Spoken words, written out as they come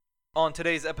On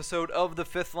today's episode of The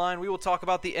Fifth Line, we will talk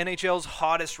about the NHL's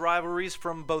hottest rivalries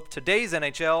from both today's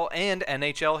NHL and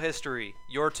NHL history.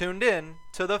 You're tuned in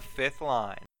to The Fifth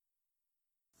Line.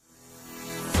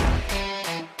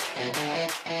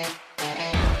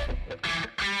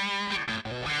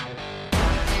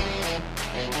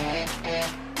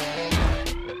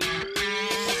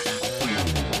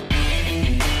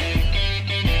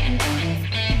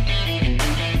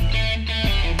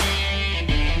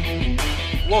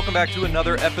 Welcome back to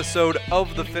another episode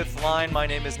of The Fifth Line. My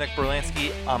name is Nick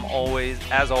Berlansky. I'm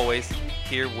as always,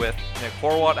 here with Nick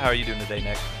Horwat. How are you doing today,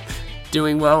 Nick?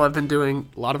 Doing well. I've been doing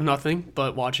a lot of nothing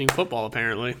but watching football,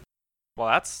 apparently. Well,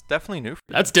 that's definitely new for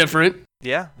you. That's different.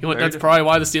 Yeah. That's different. Probably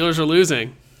why the Steelers are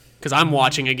losing, because I'm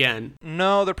watching again.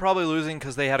 No, they're probably losing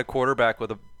because they had a quarterback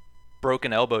with a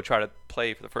broken elbow try to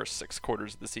play for the first 6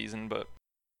 quarters of the season, but...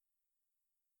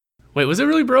 Wait, was it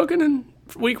really broken in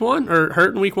week 1 or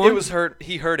hurt in week 1? It was hurt.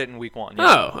 He hurt it in week 1.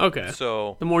 Yeah. Oh, okay.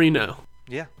 So the more you know.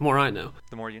 Yeah. The more I know.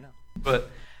 The more you know. But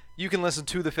you can listen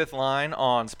to The Fifth Line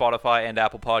on Spotify and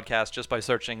Apple Podcasts just by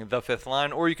searching The Fifth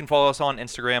Line, or you can follow us on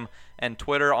Instagram and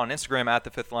Twitter. On Instagram at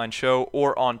The Fifth Line Show,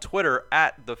 or on Twitter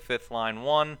at The Fifth Line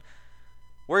 1.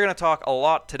 We're going to talk a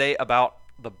lot today about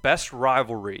the best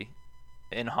rivalry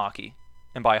in hockey.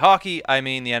 And by hockey, I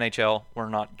mean the NHL. We're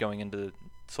not going into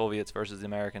Soviets versus the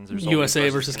Americans. USA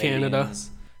versus Canada.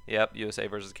 Yep, USA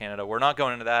versus Canada. We're not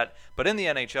going into that, but in the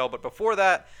NHL. But before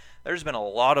that, there's been a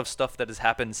lot of stuff that has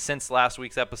happened since last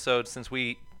week's episode, since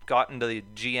we got into the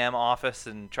GM office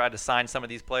and tried to sign some of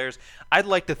these players. I'd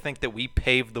like to think that we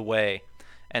paved the way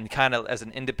and kind of, as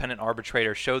an independent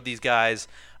arbitrator, showed these guys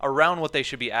around what they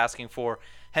should be asking for,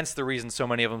 hence the reason so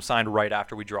many of them signed right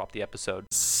after we dropped the episode.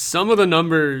 Some of the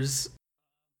numbers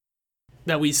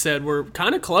that we said were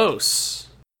kind of close.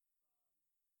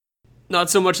 Not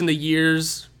so much in the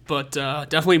years, but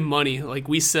definitely money. Like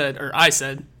we said, or I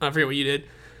said, I forget what you did.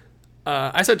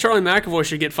 I said Charlie McAvoy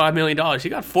should get $5 million. He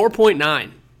got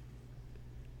 4.9.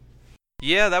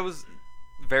 Yeah, that was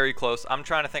very close. I'm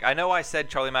trying to think. I know I said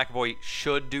Charlie McAvoy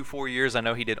should do 4 years. I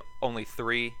know he did only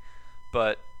 3,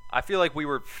 but I feel like we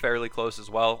were fairly close as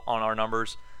well on our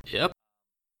numbers. Yep.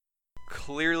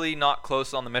 Clearly not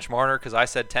close on the Mitch Marner because I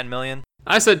said $10 million.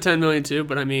 I said $10 million too,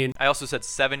 but I mean... I also said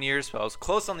 7 years, so I was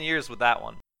close on the years with that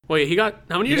one. Wait, he got...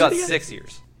 How many years did he got 6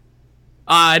 years.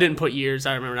 I didn't put years.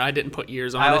 I remember. I didn't put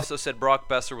years on it. I also said Brock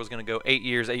Besser was going to go 8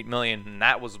 years, $8 million, and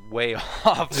that was way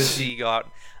off as he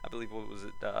got... I believe, what was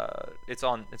it? It's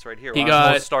right here.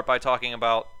 We'll start by talking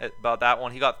about that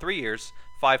one. He got 3 years,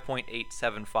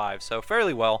 5.875, so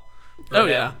fairly well. Oh,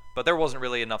 yeah. But there wasn't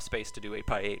really enough space to do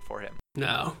 8x8 for him.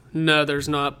 No, there's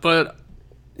not. But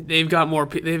they've got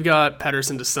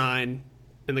Pettersson to sign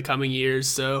in the coming years,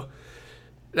 so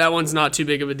that one's not too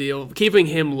big of a deal. Keeping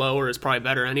him lower is probably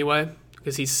better anyway,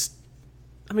 because he's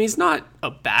not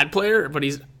a bad player, but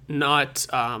he's not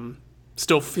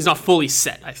he's not fully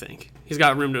set, I think. He's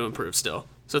got room to improve still.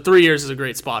 So 3 years is a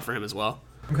great spot for him as well.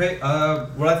 Okay,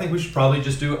 what I think we should probably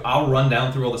just do, I'll run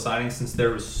down through all the signings since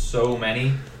there was so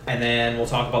many, and then we'll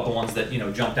talk about the ones that,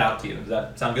 jumped out to you. Does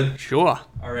that sound good? Sure.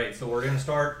 All right, so we're going to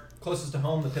start closest to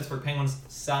home. The Pittsburgh Penguins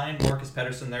signed Marcus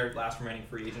Pettersson, their last remaining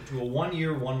free agent, to a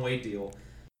 1-year, one-way deal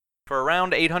for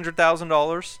around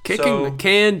 $800,000. Kicking the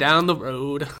can down the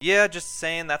road. Yeah, just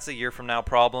saying that's a year from now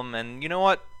problem, and you know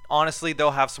what? Honestly,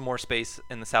 they'll have some more space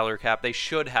in the salary cap. They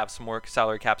should have some more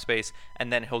salary cap space,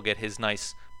 and then he'll get his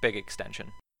nice big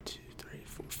extension. 2, 3,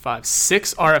 4, 5,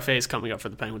 6 RFAs coming up for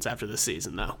the Penguins after this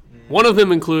season, though. One of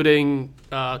them including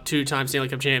 2-time Stanley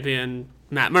Cup champion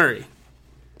Matt Murray.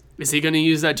 Is he going to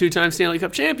use that 2-time Stanley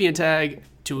Cup champion tag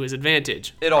to his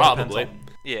advantage? It all probably.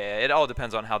 It all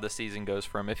depends on how the season goes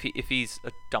for him. If he's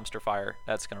a dumpster fire,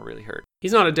 that's going to really hurt.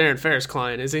 He's not a Darren Ferris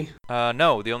client, is he?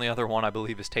 No, the only other one I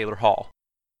believe is Taylor Hall.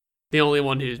 The only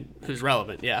one who's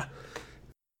relevant, yeah.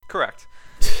 Correct.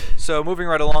 So moving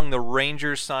right along, the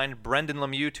Rangers signed Brendan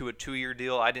Lemieux to a 2-year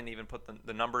deal. I didn't even put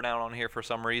the number down on here for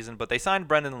some reason, but they signed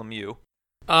Brendan Lemieux.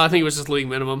 I think it was just league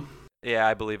minimum. Yeah,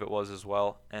 I believe it was as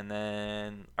well. And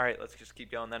then, all right, let's just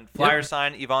keep going then. Flyers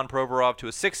signed Ivan Provorov to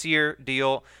a 6-year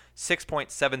deal,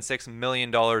 $6.76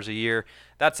 million a year.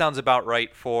 That sounds about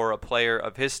right for a player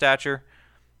of his stature.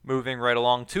 Moving right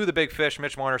along to the big fish,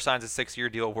 Mitch Marner signs a 6-year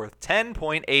deal worth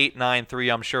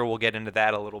 $10.893. I'm sure we'll get into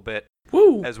that a little bit.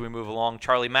 Woo. As we move along.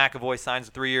 Charlie McAvoy signs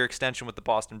a 3-year extension with the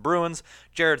Boston Bruins.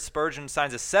 Jared Spurgeon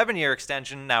signs a 7-year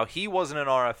extension. Now, he wasn't an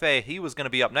RFA. He was going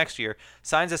to be up next year.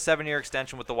 Signs a 7-year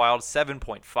extension with the Wild,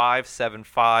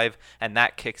 $7.575, and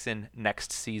that kicks in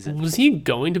next season. Was he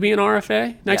going to be an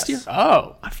RFA next year?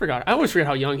 Oh, I forgot. I always forget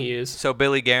how young he is. So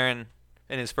Billy Guerin,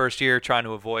 in his first year, trying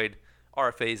to avoid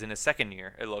RFAs in his second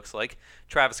year, it looks like.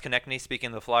 Travis Konechny, speaking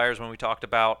of the Flyers, when we talked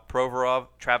about Provorov,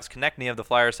 Travis Konechny of the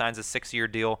Flyers signs a 6-year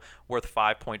deal worth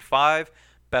 $5.5.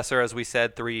 Besser, as we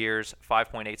said, 3 years,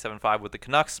 $5.875 with the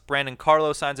Canucks. Brandon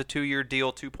Carlo signs a 2-year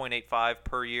deal, $2.85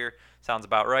 per year. Sounds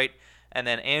about right. And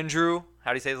then Andrew,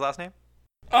 how do you say his last name?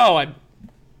 Oh,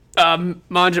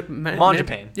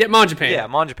 Mangiapane. Yeah, Mangiapane. Yeah,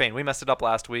 Mangiapane. We messed it up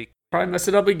last week. Probably messed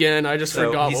it up again. I just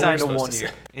forgot he what signed we were a supposed to 1 year.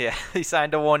 say. Yeah, he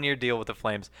signed a 1-year deal with the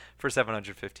Flames for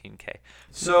 $715K.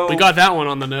 So We got that one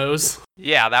on the nose.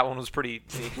 yeah, that one was pretty.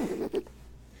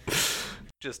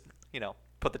 Just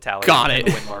put the tally. Got in it.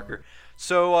 The win marker.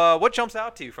 So what jumps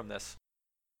out to you from this?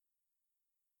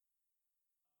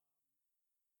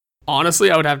 Honestly,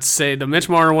 I would have to say the Mitch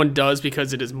Marner one does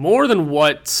because it is more than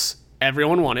what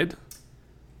everyone wanted,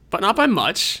 but not by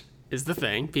much is the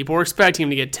thing. People were expecting him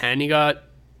to get 10. He got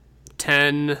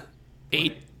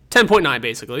 10.9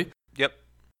 basically. Yep.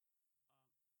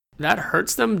 That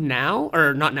hurts them now,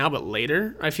 or not now, but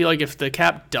later. I feel like if the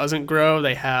cap doesn't grow,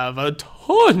 they have a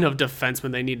ton of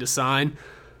defensemen they need to sign.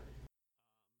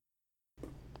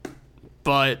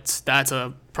 But that's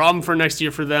a problem for next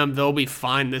year for them. They'll be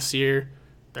fine this year.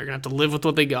 They're going to have to live with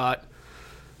what they got.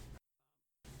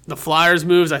 The Flyers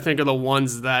moves, I think, are the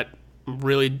ones that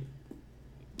really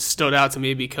stood out to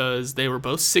me because they were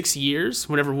both 6 years.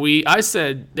 I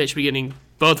said they should be getting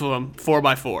both of them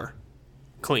 4x4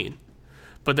 clean.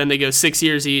 But then they go 6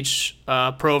 years each.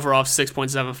 Provorov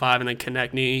 6.75 and then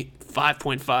Konechny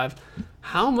 5.5.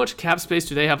 How much cap space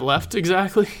do they have left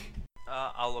exactly?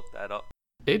 I'll look that up.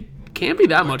 It can't be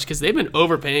that much because they've been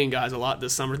overpaying guys a lot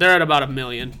this summer. They're at about $1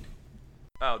 million.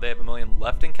 Oh, they have $1 million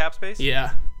left in cap space?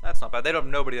 Yeah. That's not bad. They don't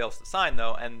have nobody else to sign,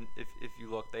 though. And if you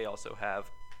look, they also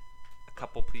have a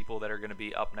couple people that are going to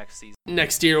be up next season.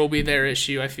 Next year will be their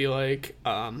issue, I feel like.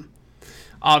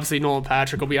 Obviously, Nolan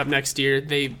Patrick will be up next year.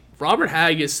 Robert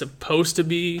Hagg is supposed to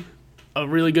be a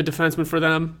really good defenseman for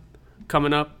them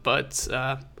coming up, but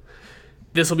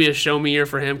this will be a show me year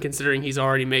for him considering he's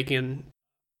already making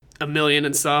 $1 million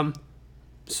and some.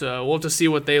 So we'll have to see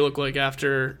what they look like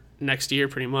after next year,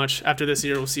 pretty much. After this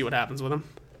year, we'll see what happens with them.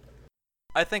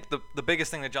 I think the biggest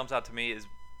thing that jumps out to me is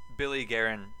Billy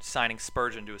Guerin signing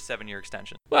Spurgeon to a 7-year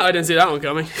extension. Well, I didn't see that one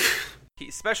coming.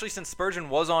 Especially since Spurgeon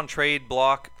was on the trade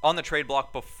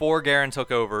block before Guerin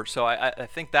took over. So I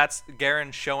think that's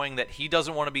Guerin showing that he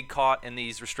doesn't want to be caught in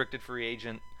these restricted free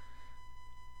agent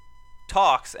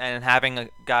talks and having a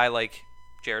guy like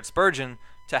Jared Spurgeon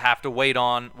to have to wait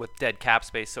on with dead cap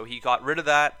space. So he got rid of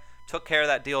that, took care of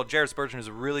that deal. Jared Spurgeon is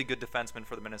a really good defenseman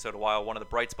for the Minnesota Wild, one of the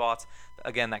bright spots.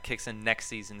 Again, that kicks in next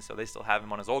season, so they still have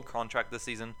him on his old contract this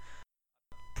season.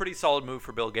 Pretty solid move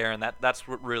for Bill Guerin. That's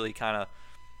what really kind of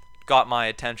got my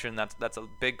attention. That's a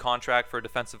big contract for a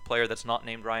defensive player that's not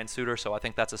named Ryan Suter, so I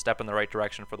think that's a step in the right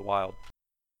direction for the Wild.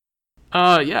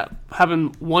 Yeah,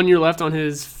 having 1 year left on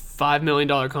his $5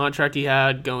 million contract he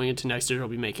had going into next year, he'll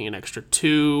be making an extra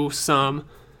 2 some.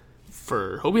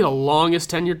 He'll be the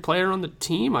longest tenured player on the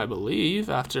team, I believe,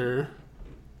 after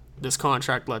this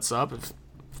contract lets up. If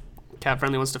Cap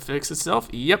Friendly wants to fix itself,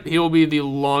 yep, he will be the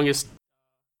longest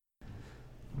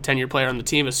tenured player on the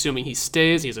team, assuming he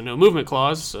stays. He has a no movement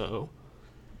clause, so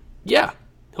yeah,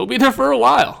 he'll be there for a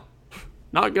while,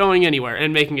 not going anywhere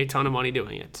and making a ton of money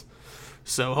doing it.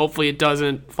 So hopefully it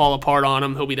doesn't fall apart on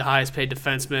him. He'll be the highest paid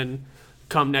defenseman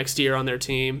come next year on their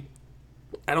team.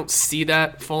 I don't see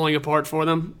that falling apart for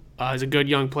them. He's a good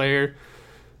young player,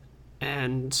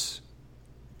 and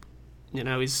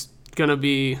he's gonna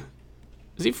be.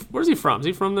 Where's he from? Is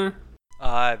he from there?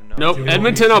 I have no. Nope, idea.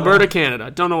 Edmonton, Alberta, Canada.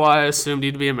 Don't know why I assumed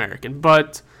he'd be American,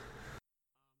 but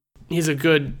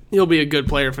he'll be a good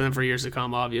player for them for years to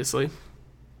come. Obviously.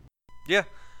 Yeah,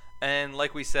 and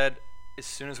like we said, as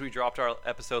soon as we dropped our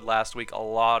episode last week, a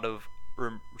lot of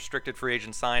restricted free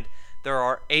agents signed. There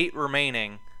are 8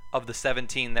 remaining of the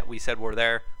 17 that we said were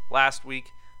there last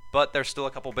week. But there's still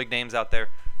a couple big names out there,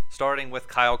 starting with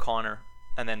Kyle Connor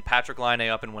and then Patrick Laine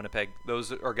up in Winnipeg.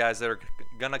 Those are guys that are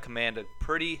going to command a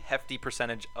pretty hefty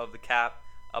percentage of the cap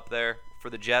up there for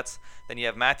the Jets. Then you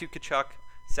have Matthew Tkachuk,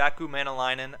 Saku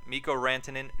Manalainen, Mikko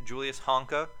Rantanen, Julius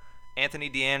Honka, Anthony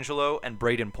DeAngelo, and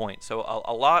Braden Point. So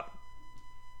a lot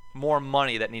more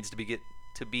money that needs to get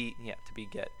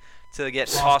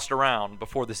tossed around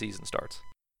before the season starts.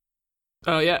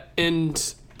 Oh, yeah,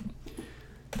 and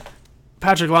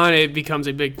Patrick Laine becomes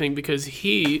a big thing because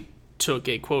he took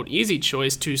a, quote, easy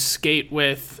choice to skate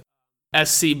with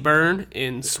SC Bern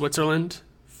in Switzerland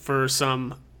for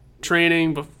some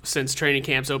training since training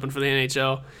camps open for the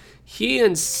NHL. He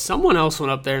and someone else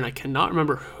went up there, and I cannot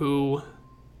remember who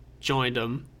joined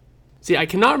him. I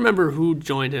cannot remember who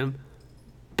joined him,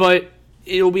 but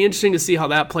it'll be interesting to see how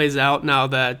that plays out now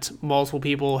that multiple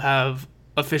people have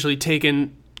officially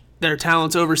taken their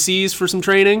talents overseas for some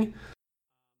training.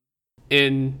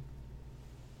 In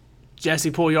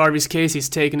Jesse Puljujarvi's case, he's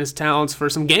taken his talents for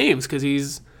some games because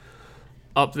he's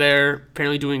up there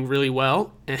apparently doing really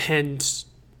well and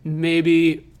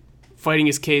maybe fighting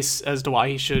his case as to why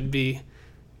he should be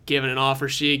given an offer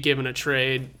sheet, given a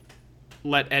trade,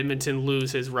 let Edmonton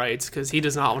lose his rights because he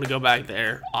does not want to go back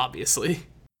there, obviously.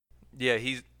 Yeah,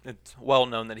 it's well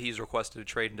known that he's requested a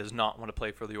trade and does not want to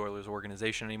play for the Oilers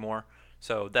organization anymore.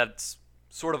 So that's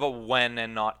sort of a when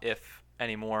and not if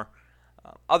anymore.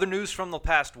 Other news from the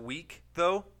past week,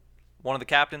 though, one of the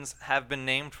captains have been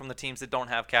named from the teams that don't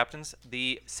have captains.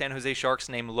 The San Jose Sharks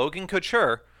named Logan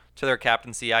Couture to their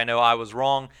captaincy. I know I was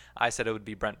wrong. I said it would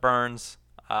be Brent Burns.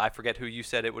 I forget who you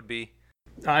said it would be.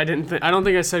 I don't think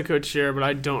I said Couture, but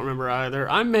I don't remember either.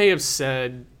 I may have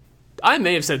said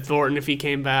Thornton if he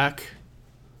came back,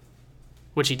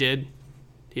 which he did.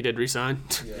 He did resign.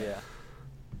 Yeah.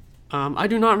 I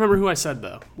do not remember who I said,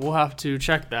 though. We'll have to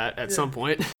check that at some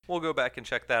point. We'll go back and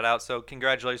check that out. So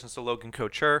congratulations to Logan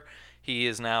Couture. He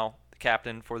is now the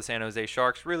captain for the San Jose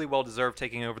Sharks. Really well-deserved,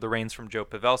 taking over the reins from Joe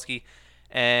Pavelski.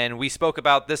 And we spoke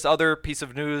about this other piece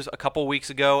of news a couple weeks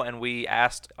ago, and we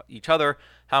asked each other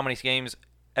how many games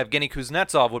Evgeny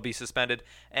Kuznetsov would be suspended,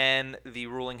 and the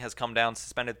ruling has come down,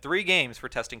 suspended 3 games for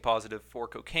testing positive for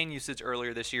cocaine usage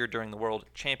earlier this year during the World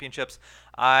Championships.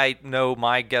 I know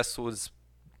my guess was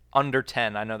under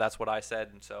 10. I know that's what I said,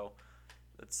 and so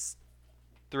that's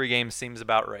 3 games seems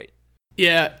about right.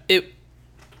 Yeah,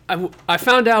 I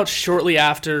found out shortly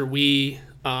after we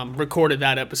recorded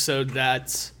that episode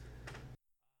that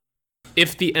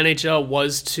if the NHL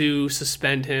was to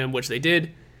suspend him, which they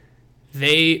did,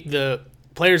 the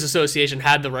Players Association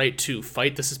had the right to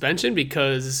fight the suspension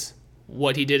because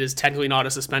what he did is technically not a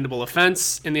suspendable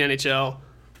offense in the NHL.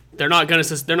 They're not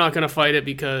gonna fight it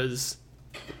because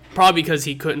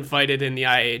he couldn't fight it in the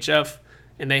IAHF,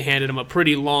 and they handed him a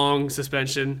pretty long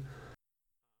suspension.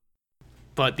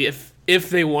 But if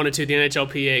they wanted to, the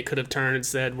NHLPA could have turned and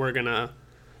said, we're gonna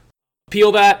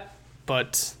appeal that,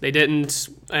 but they didn't,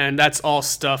 and that's all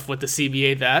stuff with the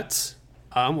CBA that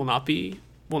will not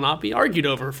be argued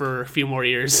over for a few more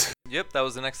years. Yep, that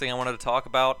was the next thing I wanted to talk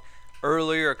about.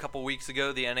 Earlier, a couple weeks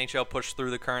ago, the NHL pushed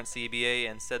through the current CBA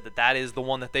and said that is the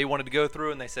one that they wanted to go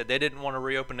through, and they said they didn't want to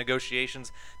reopen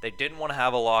negotiations. They didn't want to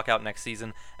have a lockout next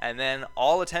season. And then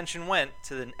all attention went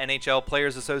to the NHL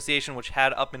Players Association, which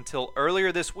had up until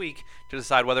earlier this week to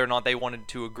decide whether or not they wanted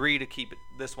to agree to keep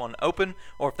this one open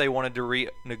or if they wanted to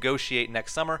renegotiate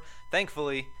next summer.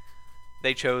 Thankfully,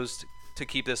 they chose to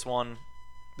keep this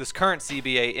current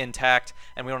CBA intact,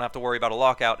 and we don't have to worry about a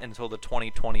lockout until the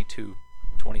 2022-23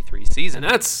 season.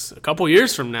 And that's a couple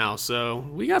years from now, so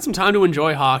we got some time to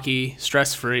enjoy hockey,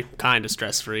 stress-free, kind of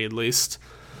stress-free at least.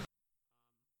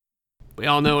 We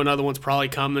all know another one's probably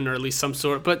coming, or at least some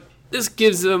sort, but this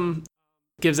gives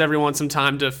everyone some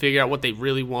time to figure out what they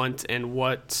really want and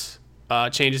what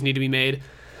changes need to be made.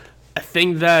 A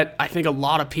thing that I think a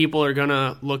lot of people are going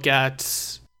to look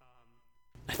at,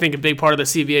 I think a big part of the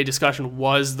CBA discussion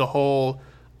was the whole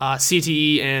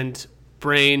CTE and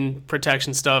brain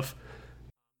protection stuff.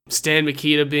 Stan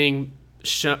Mikita being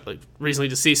recently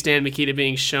deceased Stan Mikita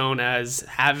being shown as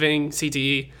having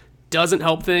CTE doesn't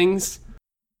help things.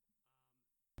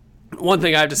 One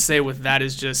thing I have to say with that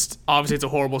is just, obviously it's a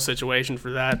horrible situation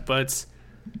for that, but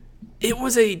it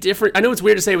was I know it's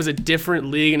weird to say it was a different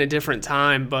league and a different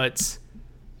time,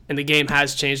 and the game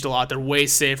has changed a lot. They're way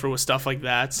safer with stuff like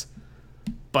that.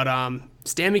 But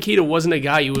Stan Mikita wasn't a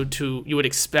guy you would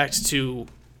expect to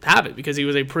have it because he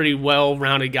was a pretty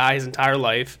well-rounded guy his entire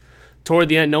life. Toward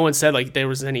the end, no one said like there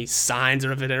was any signs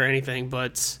of it or anything,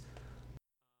 but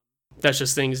those are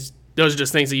just things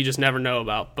that you just never know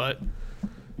about. But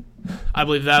I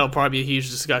believe that'll probably be a huge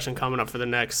discussion coming up for the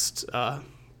next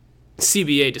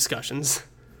CBA discussions.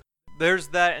 There's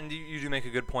that, and you do make a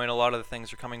good point. A lot of the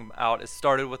things are coming out. It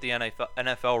started with the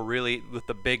NFL really with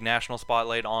the big national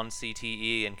spotlight on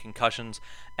CTE and concussions,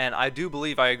 and I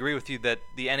agree with you that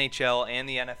the NHL and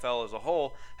the NFL as a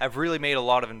whole have really made a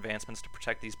lot of advancements to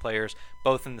protect these players,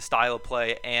 both in the style of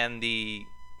play and the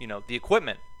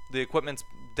equipment. The equipment's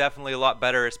definitely a lot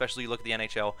better, especially you look at the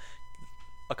NHL.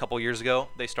 A couple years ago,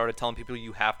 they started telling people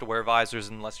you have to wear visors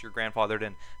unless you're grandfathered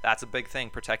in. That's a big thing,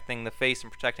 protecting the face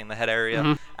and protecting the head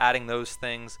area, adding those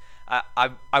things.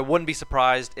 I wouldn't be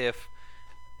surprised if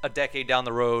a decade down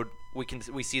the road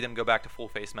we see them go back to full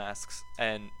face masks,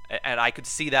 and I could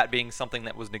see that being something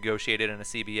that was negotiated in a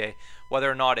CBA.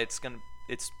 Whether or not it's going to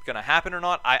it's going to happen or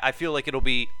not. I feel like it'll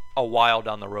be a while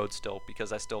down the road still,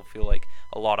 because I still feel like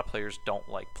a lot of players don't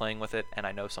like playing with it, and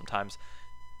I know sometimes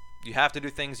you have to do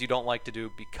things you don't like to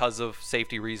do because of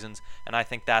safety reasons, and I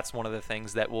think that's one of the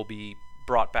things that will be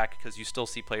brought back, because you still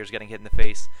see players getting hit in the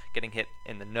face, getting hit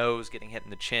in the nose, getting hit in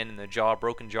the chin, in the jaw,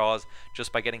 broken jaws,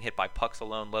 just by getting hit by pucks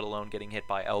alone, let alone getting hit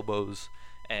by elbows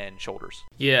and shoulders.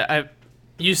 Yeah,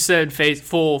 you said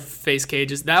full face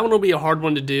cages. That one will be a hard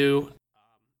one to do,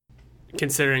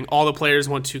 considering all the players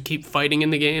want to keep fighting in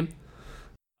the game.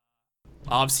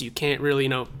 Obviously, you can't really,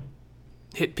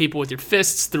 hit people with your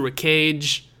fists through a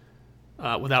cage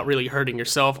without really hurting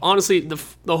yourself. Honestly,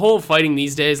 the whole fighting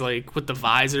these days, like with the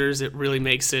visors, it really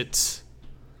makes it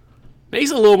a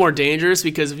little more dangerous,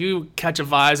 because if you catch a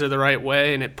visor the right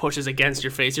way and it pushes against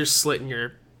your face, you're slitting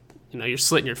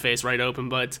your face right open.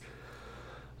 But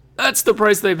that's the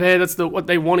price they pay. That's what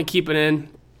they want to keep it in.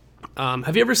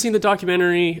 Have you ever seen the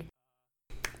documentary?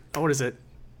 What is it?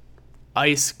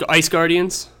 Ice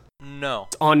Guardians? No.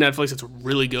 It's on Netflix. It's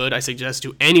really good. I suggest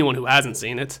to anyone who hasn't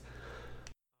seen it.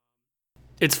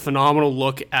 It's a phenomenal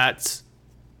look at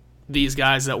these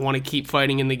guys that want to keep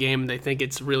fighting in the game. They think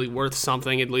it's really worth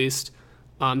something, at least.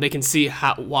 They can see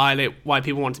why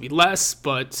people want it to be less,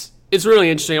 but it's really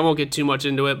interesting. I won't get too much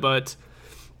into it, but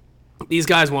these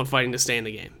guys want fighting to stay in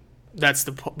the game. That's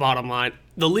the bottom line.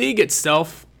 The league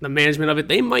itself, the management of it,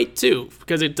 they might too,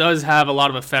 because it does have a lot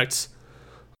of effects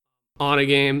on a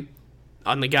game,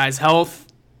 on the guy's health.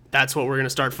 That's what we're going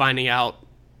to start finding out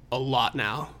a lot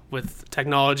now. With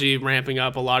technology ramping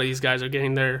up, a lot of these guys are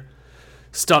getting their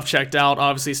stuff checked out.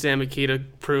 Obviously, Stan Mikita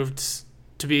proved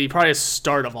to be probably a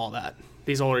start of all that.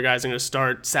 These older guys are going to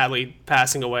start, sadly,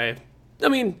 passing away. I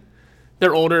mean,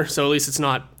 they're older, so at least it's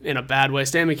not in a bad way.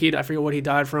 Stan Mikita, I forget what he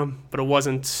died from, but it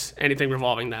wasn't anything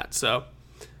revolving that. So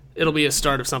it'll be a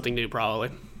start of something new,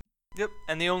 probably. Yep,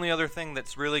 and the only other thing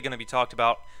that's really going to be talked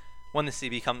about when the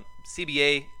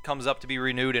CBA comes up to be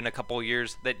renewed in a couple of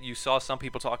years, that you saw some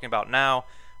people talking about now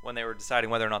when they were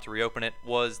deciding whether or not to reopen it,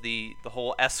 was the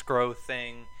whole escrow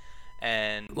thing.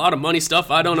 And a lot of money stuff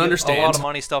I don't understand. A lot of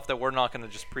money stuff that we're not going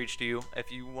to just preach to you.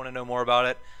 If you want to know more about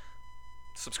it,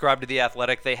 subscribe to The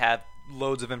Athletic. They have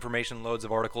loads of information, loads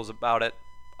of articles about it.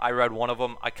 I read one of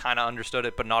them. I kind of understood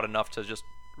it, but not enough to just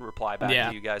reply back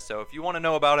to you guys. So if you want to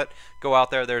know about it, go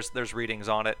out there. There's readings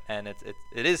on it, and it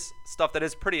is stuff that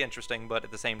is pretty interesting, but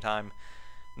at the same time,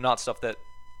 not stuff that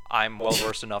I'm well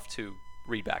versed enough to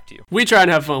read back to you. We try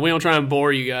and have fun. We don't try and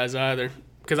bore you guys either,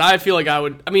 because I feel like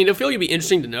it'd feel like it'd be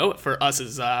interesting to know for us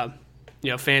as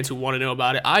fans who want to know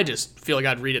about it. I just feel like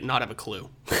I'd read it and not have a clue.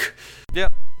 Yeah.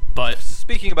 But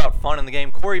speaking about fun in the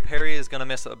game, Corey Perry is going to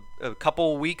miss a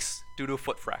couple weeks due to a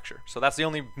foot fracture. So that's the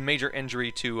only major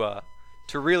injury to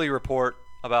really report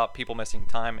about people missing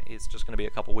time. It's just going to be a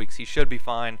couple weeks. He should be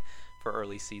fine for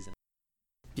early season.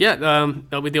 Yeah,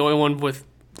 he'll be the only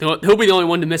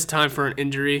one to miss time for an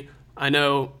injury. I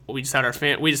know we just had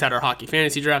our hockey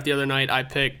fantasy draft the other night. I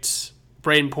picked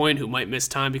Braden Point, who might miss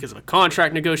time because of a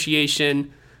contract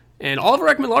negotiation, and Oliver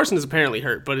Ekman-Larsson is apparently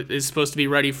hurt, but is supposed to be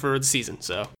ready for the season.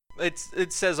 So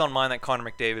it says on mine that Connor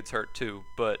McDavid's hurt too,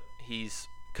 but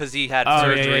because he had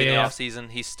surgery in the offseason,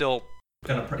 he's still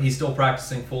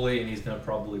practicing fully, and he's going to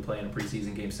probably play in a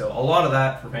preseason game. So a lot of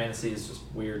that for fantasy is just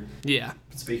weird. Yeah.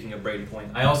 Speaking of Braden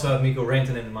Point, I also have Mikko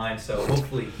Rantanen in mind, so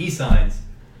hopefully he signs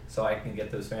so I can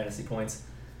get those fantasy points.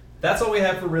 That's all we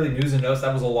have for really news and notes.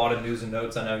 That was a lot of news and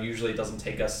notes. I know usually it doesn't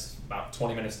take us about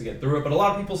 20 minutes to get through it, but a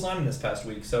lot of people signed this past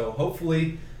week. So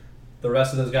hopefully the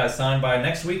rest of those guys sign by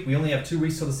next week. We only have 2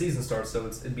 weeks till the season starts, so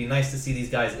it'd be nice to see these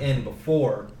guys in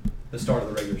before the start of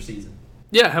the regular season.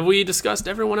 Yeah, have we discussed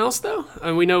everyone else, though?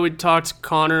 We know we talked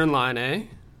Connor and Laine.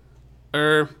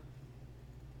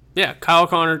 Kyle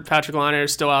Connor, Patrick Laine are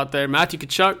still out there. Matthew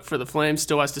Tkachuk for the Flames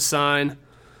still has to sign.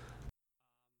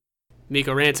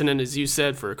 Mikko Rantanen, as you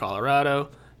said, for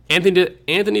Colorado. Anthony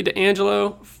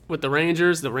DeAngelo with the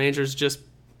Rangers. The Rangers just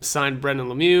signed Brendan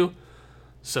Lemieux.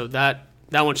 So that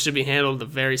one should be handled a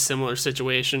very similar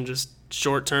situation, just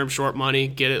short-term, short money,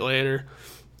 get it later.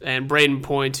 And Braden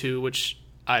Point, which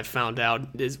I found out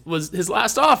was his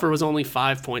last offer was only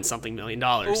 $5-point-something million.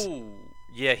 Ooh,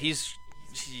 yeah, he's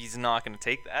not going to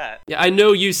take that. Yeah, I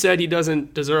know you said he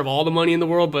doesn't deserve all the money in the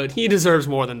world, but he deserves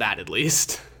more than that at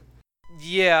least.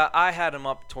 Yeah, I had him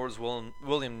up towards William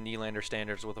Nylander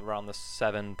standards with around the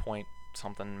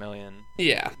 7-point-something million.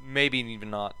 Yeah. Maybe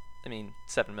even not. I mean,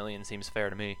 $7 million seems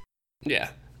fair to me. Yeah.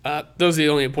 Those are the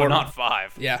only important. But not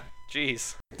 5. Yeah.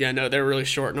 Jeez. Yeah, no, they're really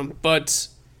shorting them. But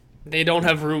they don't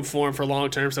have room for him for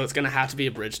long term, so it's going to have to be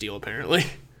a bridge deal, apparently.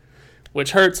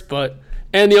 Which hurts, but...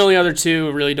 And the only other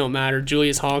two really don't matter.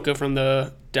 Julius Honka from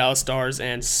the Dallas Stars,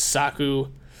 and Saku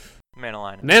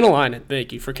Manalainen.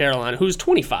 Thank you, for Carolina, who's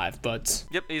 25, but...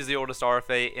 Yep, he's the oldest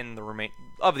RFA in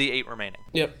of the 8 remaining.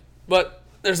 Yep, but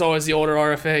there's always the older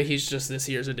RFA. He's just this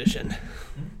year's addition.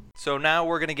 So now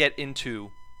we're going to get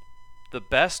into the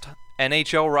best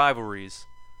NHL rivalries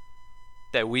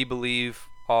that we believe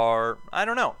are, I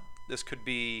don't know, this could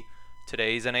be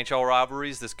today's NHL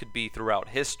rivalries, this could be throughout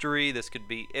history, this could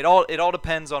be, it all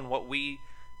depends on what we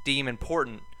deem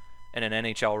important in an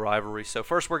NHL rivalry. So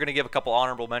first we're going to give a couple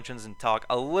honorable mentions and talk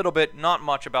a little bit, not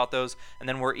much about those, and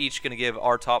then we're each going to give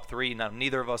our top 3. Now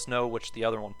neither of us know which the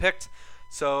other one picked,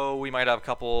 so we might have a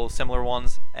couple similar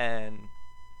ones, and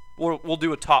we'll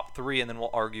do a top 3, and then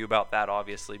we'll argue about that,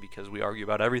 obviously, because we argue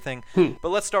about everything. But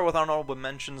let's start with honorable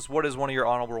mentions. What is one of your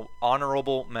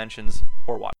honorable mentions,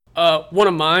 or why? One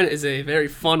of mine is a very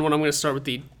fun one. I'm going to start with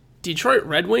the Detroit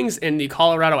Red Wings and the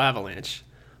Colorado Avalanche.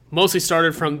 Mostly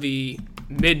started from the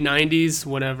mid-'90s,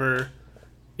 whenever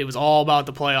it was all about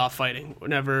the playoff fighting.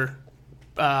 Whenever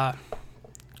Claude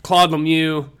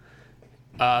Lemieux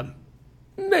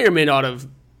may or may not have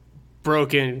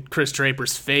broken Chris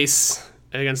Draper's face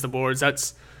against the boards.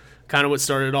 That's kind of what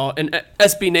started it all. And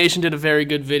SB Nation did a very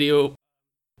good video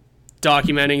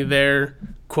documenting their,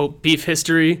 quote, beef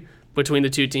history between the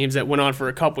two teams that went on for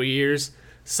a couple years.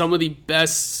 Some of the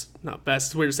best, not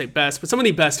best, weird to say best, but some of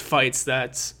the best fights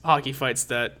hockey fights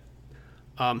that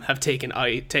have taken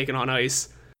on ice.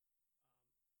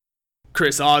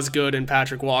 Chris Osgood and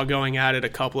Patrick Waugh going at it a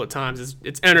couple of times.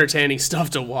 It's entertaining stuff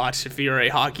to watch if you're a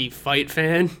hockey fight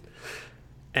fan.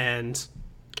 And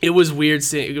it was weird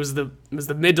seeing, it was the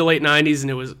mid to late 90s,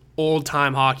 and it was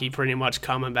old-time hockey pretty much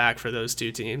coming back for those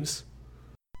two teams.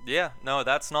 Yeah, no,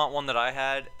 that's not one that I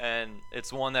had, and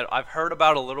it's one that I've heard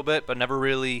about a little bit, but never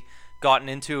really gotten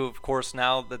into. Of course,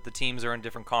 now that the teams are in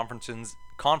different conferences,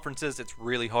 it's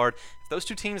really hard. If those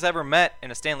two teams ever met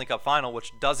in a Stanley Cup final,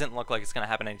 which doesn't look like it's going to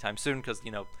happen anytime soon, because,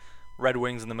 Red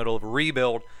Wings in the middle of a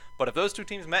rebuild, but if those two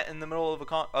teams met in the middle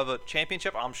of a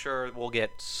championship, I'm sure we'll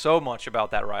get so much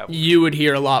about that rivalry. You would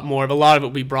hear a lot more. A lot of it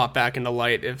will be brought back into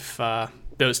light if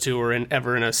those two were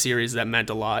ever in a series that meant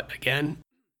a lot again.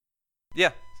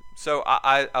 Yeah. So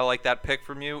I like that pick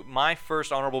from you. My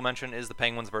first honorable mention is the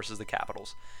Penguins versus the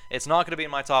Capitals. It's not going to be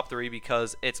in my top 3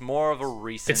 because it's more of a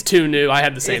recent... It's too new. I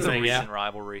had the same thing, recent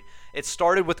rivalry. It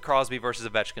started with Crosby versus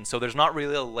Ovechkin, so there's not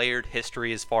really a layered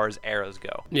history as far as eras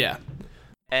go. Yeah.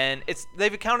 And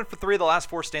they've accounted for 3 of the last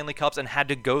 4 Stanley Cups and had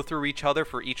to go through each other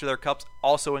for each of their cups,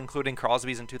 also including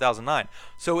Crosby's in 2009.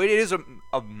 So it is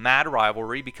a mad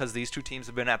rivalry because these two teams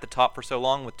have been at the top for so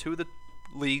long with 2 of the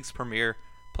league's premier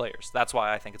players. That's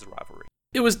why I think it's a rivalry.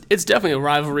 It's definitely a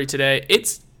rivalry today.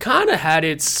 It's kind of had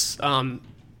its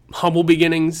humble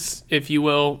beginnings, if you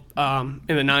will, in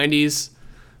the 90s.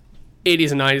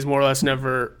 80s and 90s, more or less,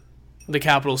 never. The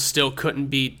Capitals still couldn't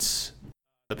beat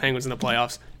the Penguins in the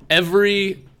playoffs.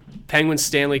 Every Penguins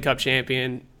Stanley Cup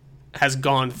champion has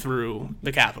gone through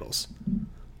the Capitals.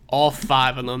 All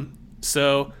 5 of them.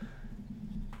 So...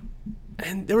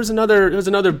 And there was another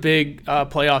big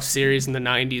playoff series in the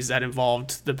 90s that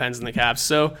involved the Pens and the Caps.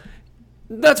 So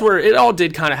that's where it all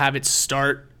did kind of have its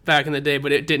start back in the day,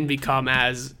 but it didn't become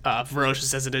as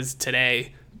ferocious as it is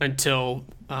today until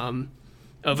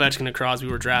Ovechkin and Crosby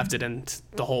were drafted and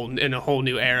a whole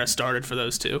new era started for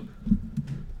those two.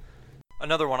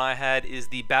 Another one I had is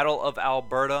the Battle of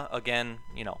Alberta. Again,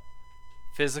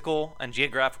 physical and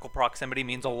geographical proximity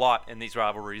means a lot in these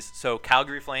rivalries. So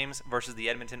Calgary Flames versus the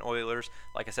Edmonton Oilers.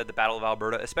 Like I said, the Battle of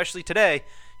Alberta, especially today.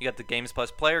 You got the Games Plus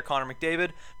player, Connor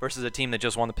McDavid, versus a team that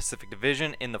just won the Pacific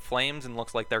Division in the Flames and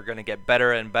looks like they're going to get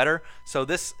better and better. So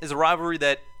this is a rivalry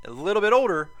that a little bit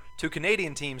older, 2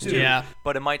 Canadian teams too, yeah.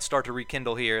 But it might start to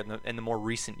rekindle here in the more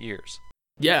recent years.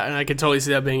 Yeah, and I can totally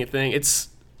see that being a thing. It's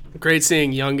great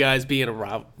seeing young guys be in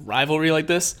a rivalry like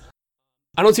this.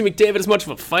 I don't see McDavid as much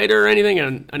of a fighter or anything,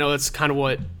 and I know that's kind of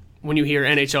what, when you hear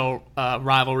NHL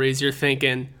rivalries, you're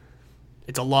thinking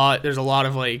there's a lot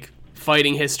of like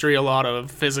fighting history, a lot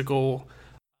of physical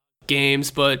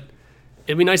games, but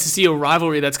it'd be nice to see a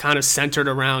rivalry that's kind of centered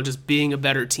around just being a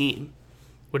better team,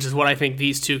 which is what I think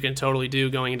these two can totally do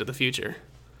going into the future.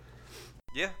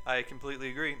 Yeah, I completely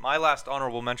agree. My last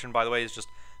honorable mention, by the way, is just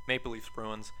Maple Leafs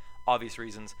Bruins. Obvious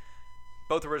reasons.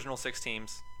 Both original 6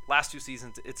 teams. Last 2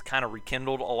 seasons, it's kind of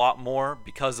rekindled a lot more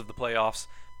because of the playoffs,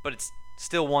 but it's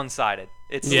still one-sided.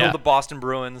 It's still the Boston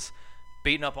Bruins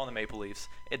beating up on the Maple Leafs.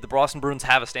 The Boston Bruins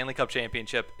have a Stanley Cup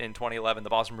championship in 2011. The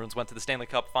Boston Bruins went to the Stanley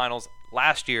Cup finals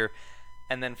last year.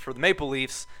 And then for the Maple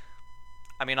Leafs,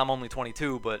 I mean, I'm only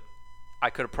 22, but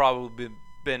I could have probably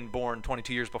been born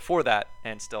 22 years before that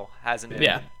and still hasn't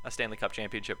been a Stanley Cup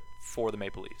championship for the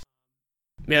Maple Leafs.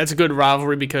 Yeah, it's a good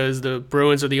rivalry because the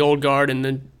Bruins are the old guard and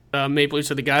the Maple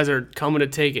Leafs are the guys that are coming to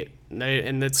take it.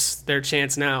 And it's their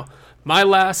chance now. My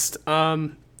last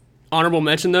honorable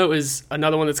mention, though, is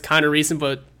another one that's kind of recent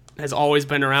but has always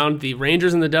been around, the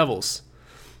Rangers and the Devils.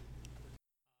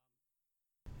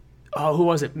 Oh, who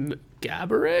was it?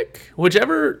 Gaborik?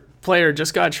 Whichever player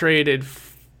just got traded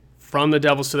from the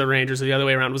Devils to the Rangers or the other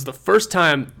way around was the first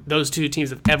time those two teams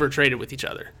have ever traded with each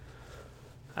other.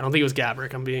 I don't think it was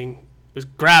Gaborik. It was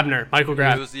Grabner, Michael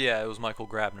Grabner. It was Michael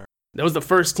Grabner. He was the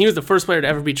first player to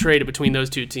ever be traded between those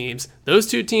two teams. Those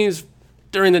two teams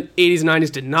during the 80s and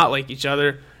 90s did not like each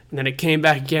other, and then it came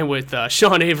back again with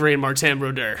Sean Avery and Martin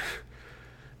Brodeur.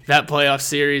 That playoff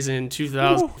series in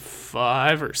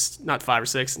 2005 or not 5 or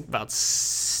 6, about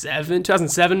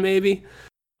 2007 maybe.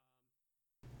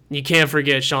 You can't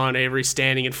forget Sean Avery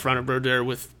standing in front of Brodeur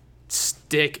with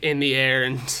stick in the air,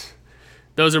 and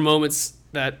those are moments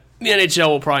that the NHL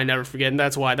will probably never forget, and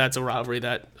that's why that's a rivalry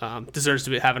that deserves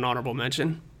to have an honorable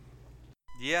mention.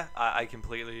 Yeah, I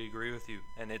completely agree with you,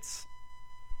 and it's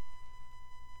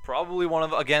probably one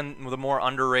of, again, the more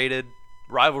underrated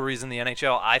rivalries in the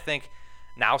NHL. I think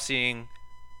now seeing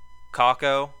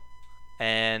Kakko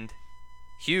and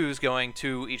Hughes going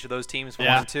to each of those teams 1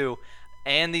 and 2,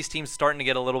 and these teams starting to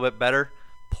get a little bit better,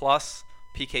 plus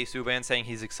PK Subban saying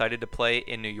he's excited to play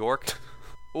in New York.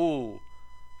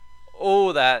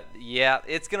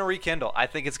 It's going to rekindle. I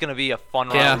think it's going to be a fun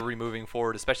rivalry moving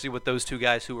forward, especially with those two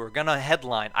guys who are going to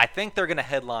headline. I think they're going to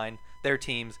headline their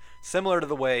teams similar to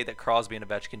the way that Crosby and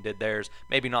Ovechkin did theirs.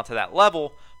 Maybe not to that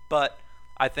level, but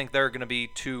I think they're going to be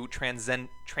two transcendent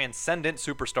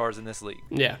superstars in this league.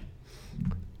 Yeah.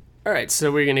 All right,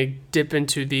 so we're going to dip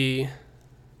into the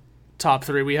top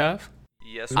 3 we have.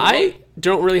 Yes. I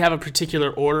don't really have a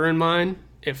particular order in mind,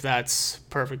 if that's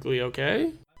perfectly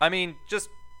okay. I mean, just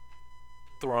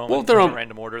throw them in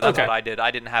random order. That's what I did.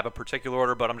 I didn't have a particular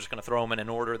order, but I'm just going to throw them in an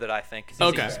order that I think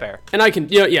is fair. And I can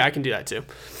do that too.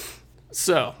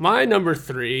 So my number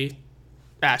 3,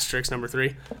 asterisk number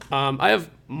 3, I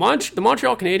have the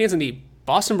Montreal Canadiens and the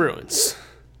Boston Bruins.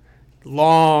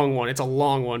 Long one. It's a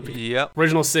long one. Yep.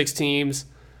 Original 6 teams.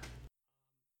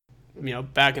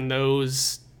 Back in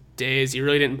those days, you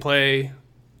really didn't play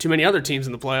too many other teams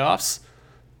in the playoffs.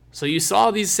 So you saw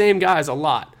these same guys a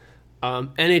lot.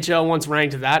 NHL once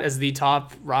ranked that as the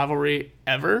top rivalry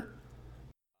ever.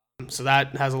 So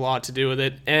that has a lot to do with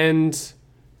it. And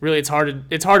really, it's hard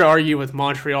to argue with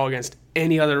Montreal against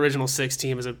any other original 6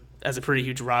 team as a pretty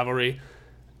huge rivalry.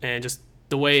 And just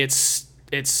the way it's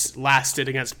lasted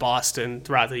against Boston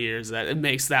throughout the years, that it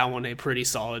makes that one a pretty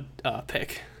solid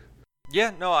pick.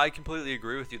 Yeah, no, I completely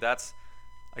agree with you. That's,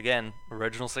 again,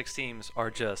 original 6 teams are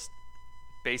just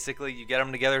basically, you get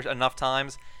them together enough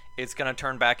times, it's going to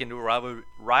turn back into a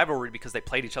rivalry because they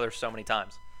played each other so many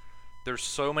times. There's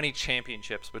so many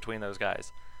championships between those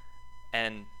guys,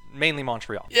 and mainly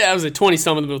Montreal. Yeah, it was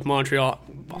 20-something with Montreal.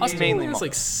 Boston mainly was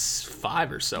like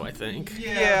 5 or so, I think.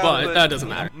 Yeah, but that doesn't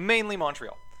matter. Mainly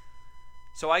Montreal.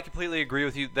 So I completely agree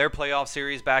with you. Their playoff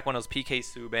series back when it was PK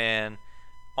Subban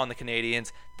on the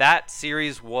Canadiens, that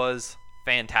series was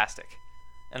fantastic.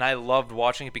 And I loved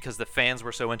watching it because the fans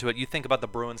were so into it. You think about the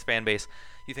Bruins fan base.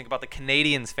 You think about the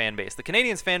Canadiens fan base. The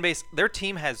Canadiens fan base, their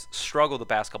team has struggled the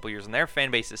past couple years, and their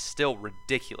fan base is still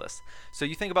ridiculous. So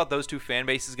you think about those two fan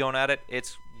bases going at it,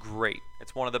 it's great.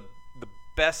 It's one of the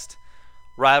best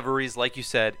rivalries, like you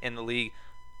said, in the league.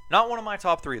 Not one of my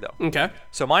top 3, though. Okay.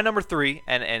 So my number 3,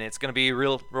 and it's going to be a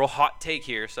real hot take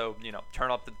here, so,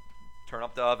 turn up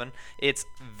the oven. It's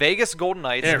Vegas Golden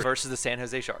Knights versus the San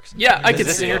Jose Sharks. Yeah, I could see. Is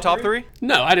this in your top 3?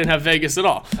 No, I didn't have Vegas at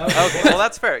all. Okay, well,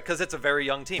 that's fair, because it's a very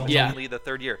young team. It's only the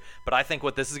 3rd year. But I think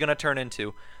what this is going to turn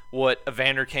into, what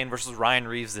Evander Kane versus Ryan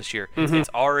Reeves this year, it's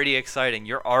already exciting.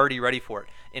 You're already ready for it.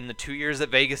 In the 2 years that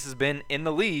Vegas has been in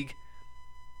the league,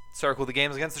 circle the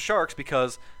games against the Sharks,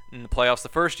 because in the playoffs the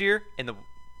first year,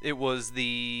 was it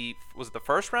the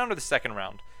first round or the second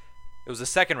round? It was the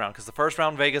second round because the first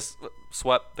round Vegas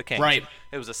swept the Kings. Right.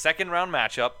 It was a second round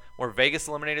matchup where Vegas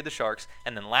eliminated the Sharks,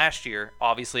 and then last year,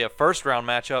 obviously a first round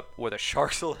matchup where the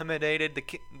Sharks eliminated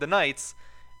the Knights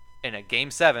in a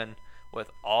Game 7 with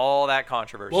all that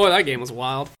controversy. Boy, that game was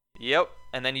wild. Yep.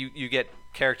 And then you get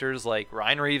characters like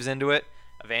Ryan Reeves into it,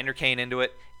 Evander Kane into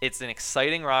it. It's an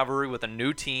exciting rivalry with a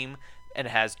new team, and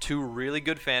it has 2 really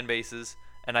good fan bases,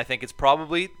 and I think it's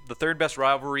probably the 3rd best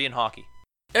rivalry in hockey.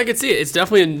 I can see it. It's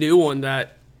definitely a new one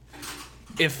that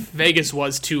if Vegas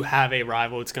was to have a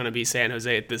rival, it's going to be San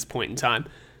Jose at this point in time.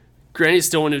 Granted, it's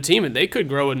still a new team, and they could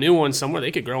grow a new one somewhere. They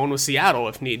could grow one with Seattle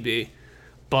if need be.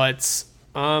 But,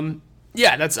 I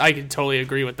could totally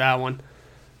agree with that one.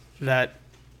 That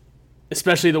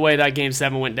especially the way that Game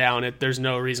 7 went down, there's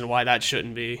no reason why that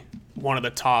shouldn't be one of the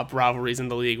top rivalries in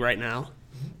the league right now.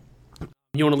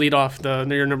 You want to lead off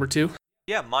your number 2?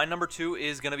 Yeah, my number 2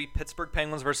 is going to be Pittsburgh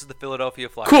Penguins versus the Philadelphia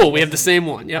Flyers. Cool, we have the same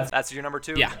one. Yep. That's your number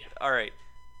 2? Yeah. All right.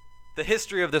 The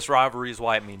history of this rivalry is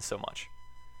why it means so much.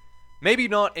 Maybe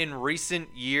not in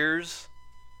recent years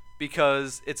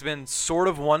because it's been sort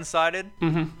of one-sided,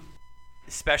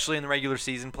 especially in the regular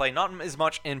season play. Not as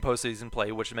much in postseason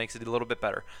play, which makes it a little bit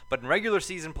better. But in regular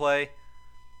season play,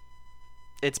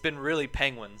 it's been really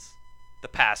Penguins the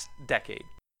past decade.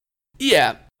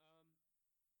 Yeah.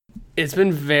 It's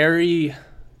been very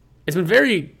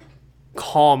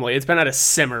calmly. It's been at a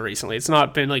simmer recently. It's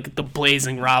not been like the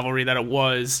blazing rivalry that it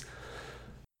was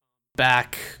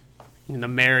back in the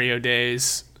Mario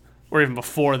days or even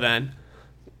before then.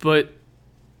 But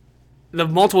the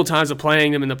multiple times of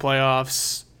playing them in the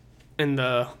playoffs in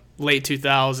the late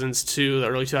 2000s to the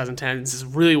early 2010s is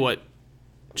really what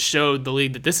showed the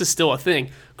league that this is still a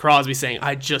thing. Crosby saying,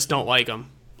 I just don't like him.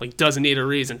 Like, doesn't need a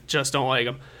reason, just don't like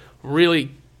him.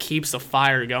 Really keeps the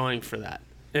fire going for that.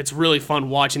 It's really fun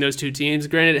watching those two teams.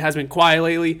 Granted, it has been quiet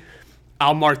lately.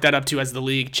 I'll mark that up too as the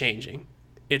league changing.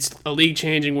 It's a league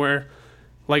changing where,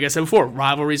 like I said before,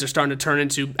 rivalries are starting to turn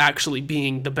into actually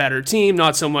being the better team,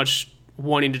 not so much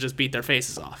wanting to just beat their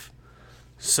faces off.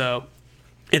 So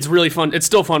it's really fun. It's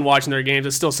still fun watching their games.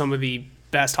 It's still some of the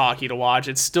best hockey to watch.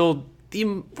 It's still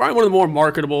probably one of the more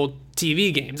marketable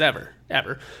TV games ever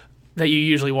that you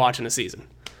usually watch in a season.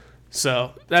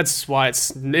 So that's why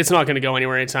it's not going to go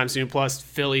anywhere anytime soon. Plus,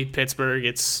 Philly, Pittsburgh,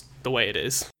 it's the way it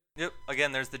is. Yep.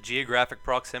 Again, there's the geographic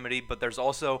proximity, but there's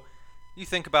also, you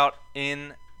think about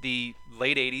in the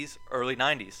late 80s, early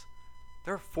 90s,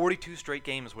 there are 42 straight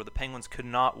games where the Penguins could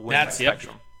not win the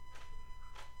Spectrum.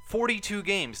 42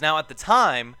 games. Now, at the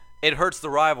time, it hurts the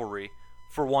rivalry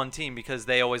for one team because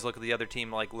they always look at the other team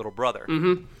like little brother.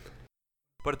 Mm-hmm.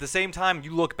 But at the same time,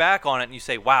 you look back on it and you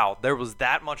say, wow, there was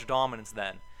that much dominance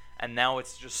then. And now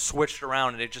it's just switched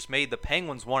around, and it just made the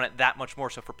Penguins want it that much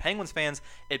more. So for Penguins fans,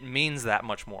 it means that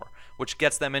much more, which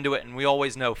gets them into it. And we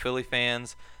always know Philly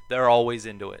fans, they're always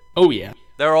into it. Oh, yeah.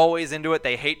 They're always into it.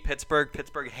 They hate Pittsburgh.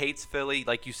 Pittsburgh hates Philly.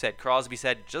 Like you said, Crosby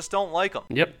said, just don't like them.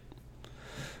 Yep.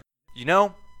 You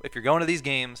know, if you're going to these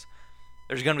games,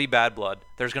 there's going to be bad blood.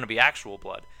 There's going to be actual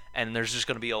blood. And there's just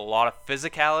going to be a lot of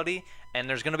physicality, and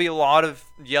there's going to be a lot of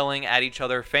yelling at each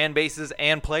other, fan bases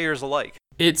and players alike.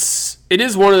 It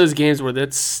is one of those games where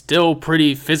that's still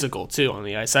pretty physical too on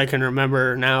the ice. I can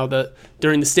remember now that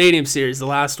during the Stadium Series, the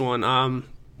last one,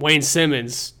 Wayne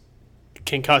Simmons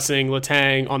concussing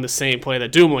Letang on the same play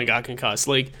that Dumoulin got concussed.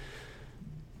 Like,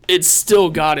 it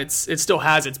still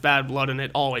has its bad blood, and it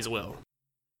always will.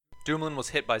 Dumoulin was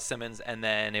hit by Simmons, and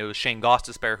then it was Shane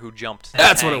Gostisbehere who jumped.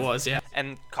 That's what it was, yeah.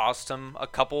 And cost him a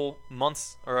couple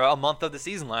months or a month of the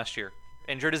season last year.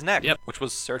 Injured his neck, which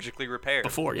was surgically repaired.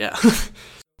 Before, yeah.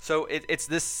 So it's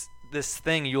this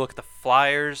thing. You look at the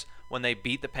Flyers when they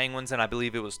beat the Penguins, and I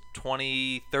believe it was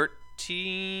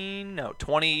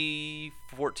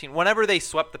 2014. Whenever they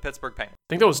swept the Pittsburgh Penguins. I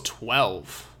think that was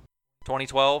 12.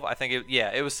 2012, I think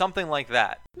it was something like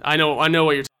that. I know what you're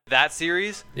talking. That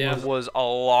series was a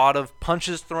lot of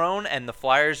punches thrown and the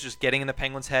Flyers just getting in the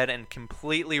Penguins' head and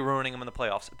completely ruining them in the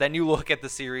playoffs. Then you look at the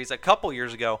series a couple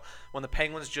years ago when the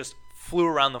Penguins just flew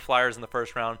around the Flyers in the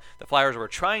first round. The Flyers were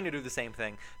trying to do the same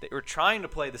thing. They were trying to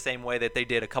play the same way that they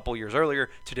did a couple years earlier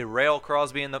to derail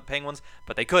Crosby and the Penguins,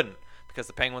 but they couldn't because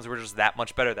the Penguins were just that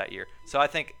much better that year. So I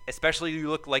think, especially you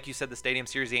look, like you said, the Stadium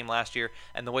Series game last year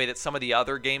and the way that some of the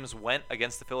other games went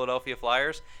against the Philadelphia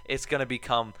Flyers, it's going to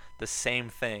become the same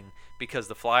thing because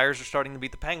the Flyers are starting to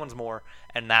beat the Penguins more,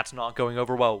 and that's not going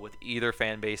over well with either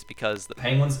fan base because the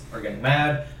Penguins are getting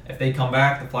mad. If they come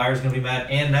back, the Flyers are going to be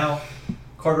mad. And now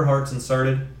Carter Hart's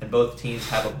inserted, and both teams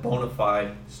have a bona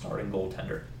fide starting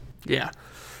goaltender. Yeah.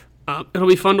 It'll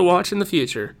be fun to watch in the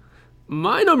future.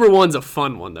 My number one's a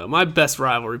fun one, though. My biggest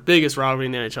rivalry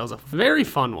in the NHL is a very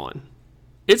fun one.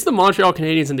 It's the Montreal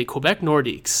Canadiens and the Quebec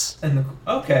Nordiques.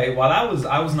 Okay, well,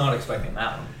 I was not expecting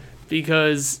that one.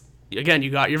 Because, again, you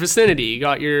got your vicinity, you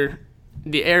got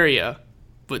the area,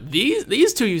 but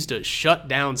these two used to shut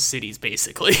down cities,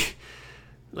 basically.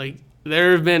 Like,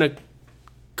 there have been a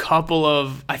couple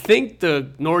of... I think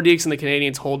the Nordiques and the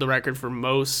Canadiens hold the record for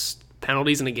most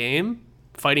penalties in a game.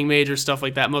 Fighting majors, stuff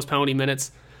like that, most penalty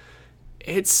minutes.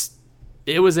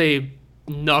 It was a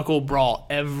knuckle brawl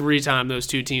every time those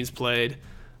two teams played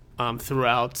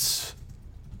throughout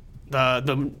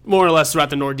the more or less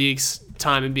throughout the Nordiques'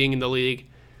 time and being in the league.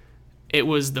 It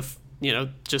was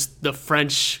just the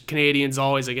French Canadians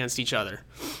always against each other.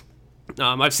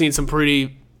 I've seen some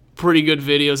pretty good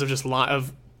videos of just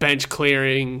of bench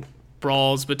clearing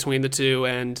brawls between the two,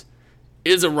 and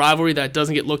it is a rivalry that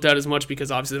doesn't get looked at as much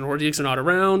because obviously the Nordiques are not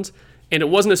around, and it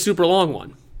wasn't a super long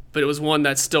one, but it was one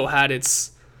that still had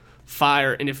its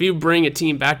fire. And if you bring a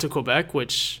team back to Quebec,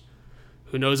 which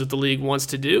who knows what the league wants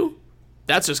to do,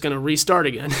 that's just going to restart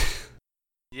again.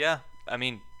 Yeah, I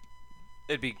mean,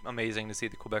 it'd be amazing to see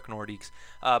the Quebec Nordiques.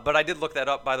 But I did look that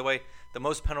up, by the way. The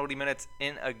most penalty minutes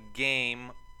in a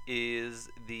game is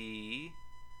the,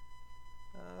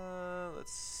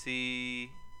 let's see,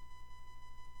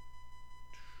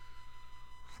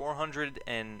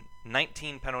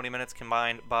 419 penalty minutes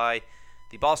combined by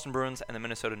the Boston Bruins and the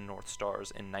Minnesota North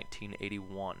Stars in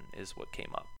 1981 is what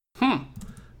came up.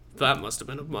 That must have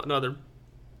been another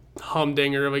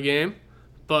humdinger of a game.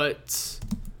 But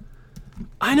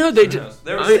I know they did.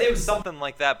 It was something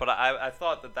like that, but I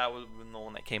thought that was the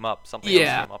one that came up. Something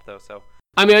else came up, though. So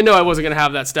I mean, I know I wasn't going to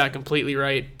have that stat completely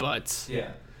right, but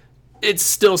it's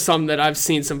still something that I've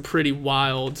seen some pretty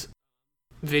wild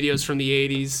videos from the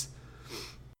 80s.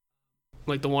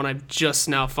 Like the one I'm just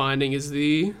now finding is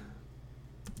the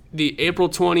April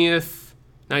 20th,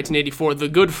 1984, the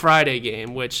Good Friday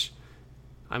game, which,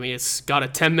 I mean, it's got a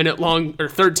 10-minute long or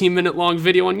 13-minute long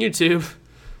video on YouTube.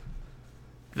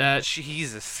 That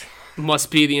Jesus must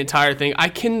be the entire thing. I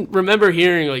can remember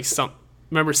hearing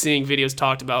remember seeing videos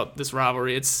talked about this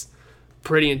rivalry. It's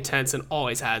pretty intense and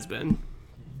always has been.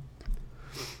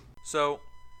 So,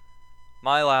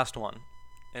 my last one,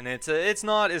 and it's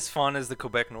not as fun as the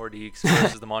Quebec Nordiques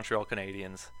versus the Montreal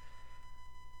Canadiens.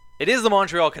 It is the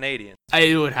Montreal Canadiens.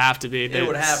 It would have to be. It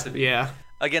would have to be. Yeah.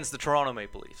 Against the Toronto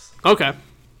Maple Leafs. Okay.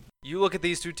 You look at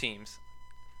these two teams.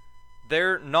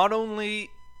 They're not only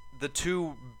the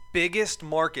two biggest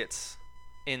markets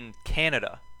in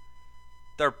Canada,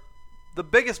 they're the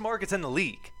biggest markets in the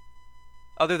league,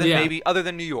 other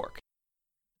than New York.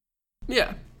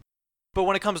 Yeah. But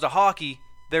when it comes to hockey,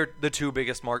 they're the two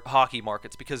biggest hockey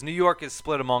markets because New York is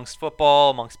split amongst football,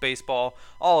 amongst baseball,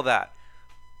 all of that.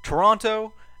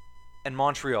 Toronto and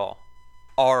Montreal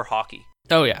are hockey.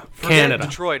 Oh, yeah. Canada.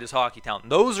 Detroit is hockey town.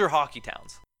 Those are hockey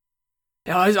towns.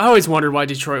 Yeah, I always wondered why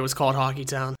Detroit was called Hockey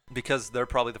Town. Because they're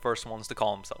probably the first ones to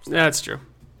call themselves that. That's true.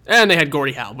 And they had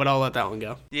Gordie Howe, but I'll let that one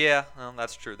go. Yeah, well,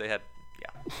 that's true. They had,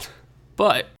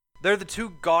 But they're the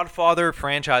two godfather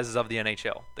franchises of the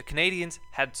NHL. The Canadiens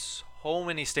had so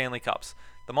many Stanley Cups.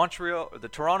 The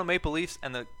Toronto Maple Leafs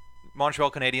and the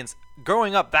Montreal Canadiens,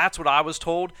 growing up, that's what I was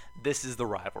told. This is the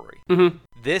rivalry. Mm-hmm.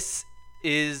 This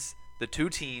is the two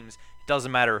teams. It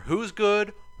doesn't matter who's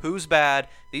good, who's bad.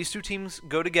 These two teams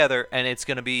go together, and it's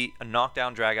going to be a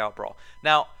knockdown, drag-out brawl.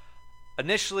 Now,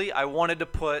 initially, I wanted to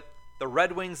put the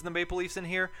Red Wings and the Maple Leafs in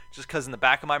here, just because in the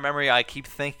back of my memory, I keep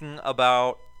thinking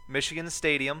about Michigan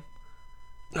Stadium,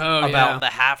 about the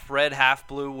half red, half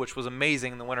blue, which was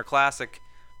amazing in the Winter Classic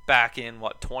back in,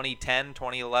 2010,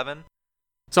 2011?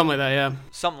 Something like that, yeah.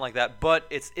 Something like that, but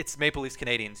it's Maple Leafs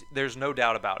Canadiens. There's no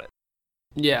doubt about it.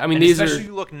 Yeah, I mean, and these especially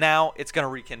you look now, it's going to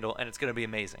rekindle, and it's going to be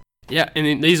amazing. Yeah,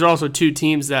 and these are also two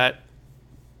teams that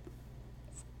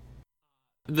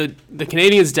the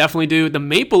Canadiens definitely do. The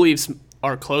Maple Leafs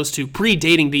are close to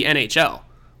predating the NHL.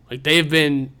 Like, they've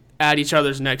been at each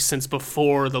other's necks since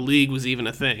before the league was even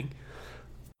a thing.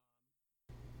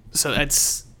 So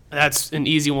that's an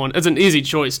easy one. It's an easy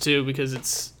choice, too, because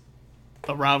it's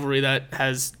a rivalry that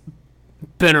has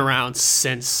been around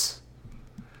since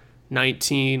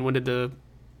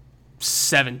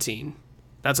 17.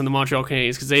 That's on the Montreal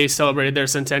Canadiens, because they celebrated their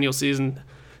centennial season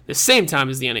the same time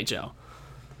as the NHL.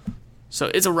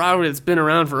 So it's a rivalry that's been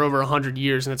around for over 100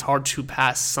 years, and it's hard to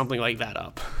pass something like that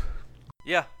up.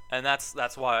 Yeah, and that's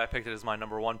why I picked it as my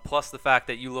number one. Plus the fact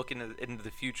that you look into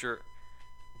the future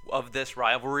of this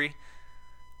rivalry,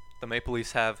 the Maple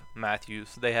Leafs have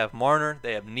Matthews, they have Marner,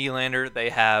 they have Nylander,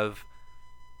 they have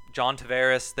John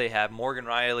Tavares, they have Morgan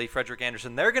Rielly, Frederik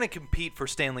Andersen. They're going to compete for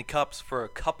Stanley Cups for a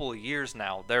couple of years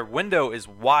now. Their window is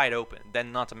wide open.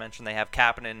 Then, not to mention, they have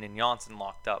Kapanen and Janssen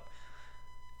locked up.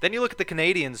 Then you look at the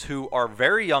Canadiens, who are a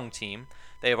very young team.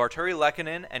 They have Arturi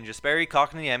Lehkonen and Jesperi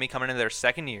Kotkaniemi coming into their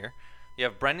second year. You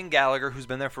have Brendan Gallagher, who's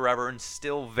been there forever and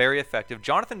still very effective.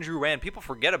 Jonathan Drouin, people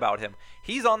forget about him.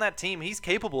 He's on that team. He's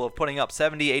capable of putting up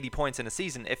 70, 80 points in a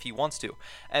season if he wants to.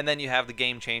 And then you have the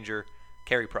game changer,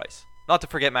 Carey Price. Not to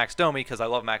forget Max Domi, because I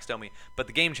love Max Domi, but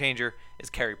the game changer is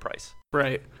Carey Price.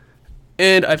 Right.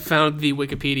 And I found the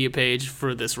Wikipedia page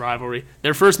for this rivalry.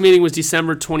 Their first meeting was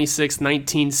December 26,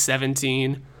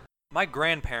 1917. My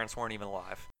grandparents weren't even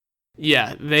alive.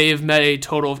 Yeah, they've met a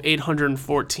total of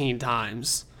 814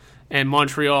 times. And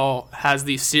Montreal has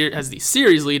the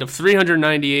series lead of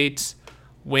 398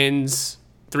 wins,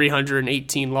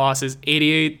 318 losses,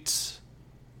 88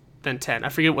 than 10. I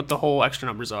forget what the whole extra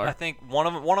numbers are. I think one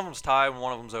of them's tie and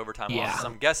one of them's overtime losses.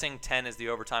 I'm guessing 10 is the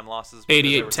overtime losses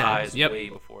because there were ties way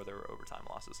before there were overtime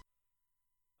losses.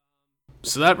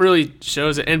 So that really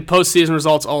shows it. And postseason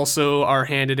results also are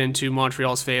handed into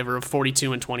Montreal's favor of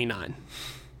 42-29.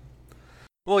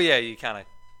 Well, yeah, you kind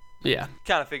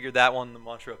of figured that one. The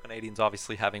Montreal Canadiens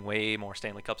obviously having way more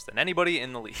Stanley Cups than anybody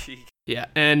in the league. Yeah,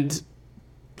 and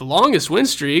the longest win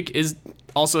streak is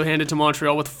also handed to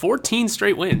Montreal with 14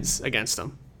 straight wins against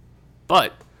them.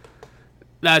 But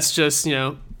that's just,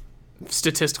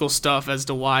 statistical stuff as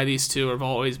to why these two have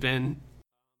always been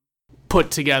put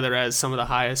together as some of the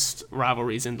highest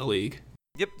rivalries in the league.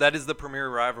 Yep, that is the premier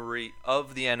rivalry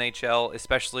of the NHL,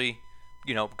 especially,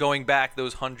 going back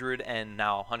those 100 and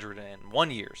now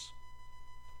 101 years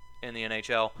in the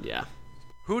NHL. Yeah.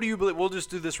 Who do you believe? We'll just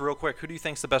do this real quick. Who do you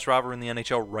think's the best rivalry in the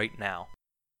NHL right now?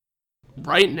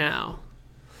 Right now?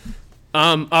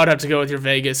 I would have to go with your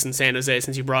Vegas and San Jose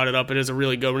since you brought it up. It is a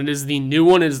really good one. It is the new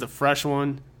one. It is the fresh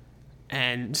one.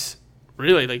 And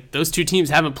really, those two teams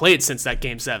haven't played since that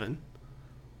Game 7.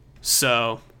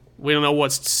 So we don't know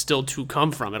what's still to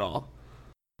come from it all.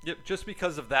 Yep, just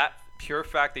because of that pure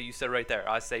fact that you said right there,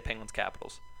 I say Penguins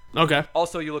Capitals. Okay.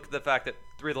 Also, you look at the fact that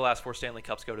 3 of the last 4 Stanley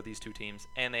Cups go to these two teams,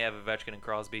 and they have Ovechkin and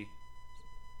Crosby.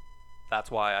 That's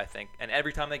why I think. And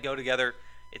every time they go together,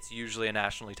 it's usually a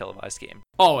nationally televised game.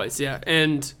 Always, yeah.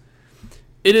 And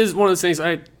it is one of those things,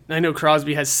 I know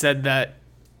Crosby has said that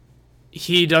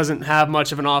he doesn't have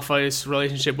much of an off-ice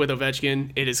relationship with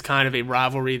Ovechkin. It is kind of a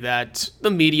rivalry that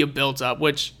the media built up,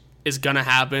 which is going to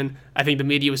happen. I think the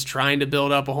media was trying to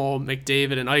build up a whole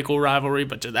McDavid and Eichel rivalry,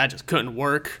 but that just couldn't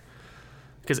work.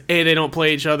 Because A, they don't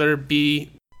play each other,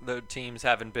 B, the teams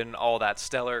haven't been all that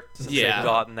stellar since they've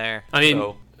gotten there. I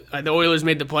mean, the Oilers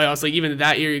made the playoffs. Even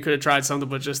that year, you could have tried something,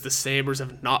 but just the Sabres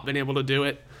have not been able to do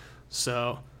it.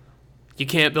 So you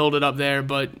can't build it up there,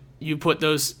 but you put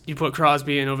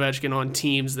Crosby and Ovechkin on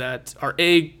teams that are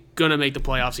gonna make the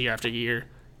playoffs year after year.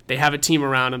 They have a team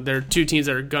around them. They're two teams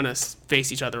that are gonna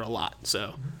face each other a lot.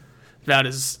 So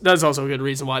that's also a good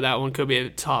reason why that one could be a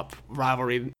top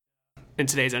rivalry in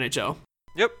today's NHL.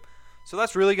 Yep. So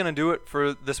that's really gonna do it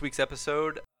for this week's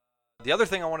episode. The other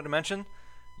thing I wanted to mention,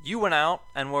 you went out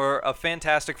and were a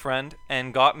fantastic friend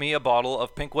and got me a bottle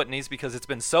of Pink Whitney's because it's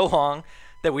been so long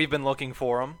that we've been looking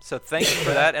for them. So thank you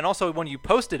for that. And also when you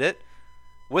posted it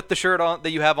with the shirt on that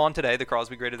you have on today, the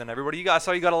Crosby Greater Than Everybody, I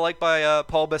saw you got a like by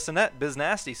Paul Bissonnette, Biz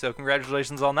Nasty. So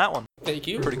congratulations on that one. Thank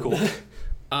you. Pretty cool.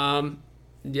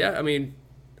 Yeah, I mean,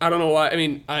 I don't know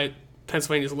why.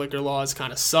 Pennsylvania's liquor laws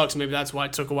kind of sucks. Maybe that's why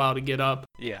it took a while to get up.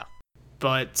 Yeah.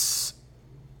 But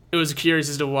it was curious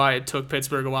as to why it took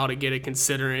Pittsburgh a while to get it,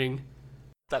 considering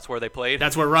that's where they played.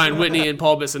 That's where Ryan Whitney and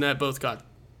Paul Bissonnette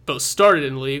both started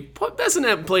in the league. Paul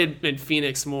Bissonnette played in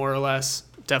Phoenix more or less,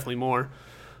 definitely more.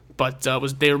 But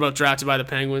they were both drafted by the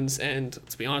Penguins, and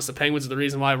to be honest, the Penguins are the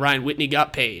reason why Ryan Whitney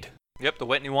got paid. Yep, the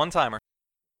Whitney one-timer.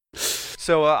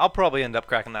 So I'll probably end up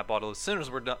cracking that bottle as soon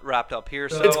as we're wrapped up here.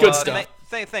 So it's good stuff.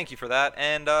 Thank you for that.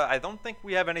 And I don't think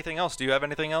we have anything else. Do you have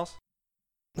anything else?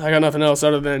 I got nothing else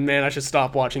other than, I should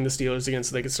stop watching the Steelers again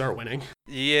so they can start winning.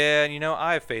 Yeah,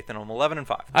 I have faith in them.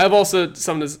 11-5. I have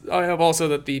also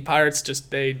that the Pirates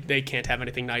just they can't have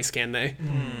anything nice, can they?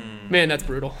 Man, that's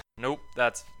brutal. Nope,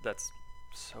 that's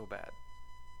so bad.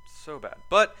 So bad.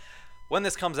 But when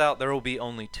this comes out, there will be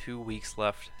only 2 weeks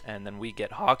left, and then we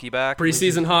get hockey back.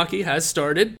 Preseason hockey has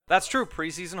started. That's true.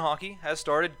 Preseason hockey has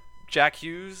started. Jack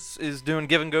Hughes is doing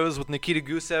give and goes with Nikita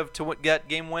Gusev to get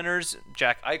game winners.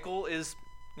 Jack Eichel is,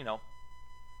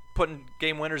 putting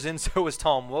game winners in. So is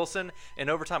Tom Wilson in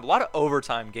overtime. A lot of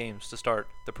overtime games to start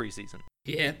the preseason.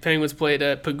 Yeah, Penguins played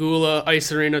at Pagula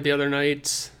Ice Arena the other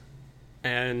night,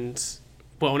 and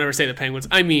whenever I say the Penguins,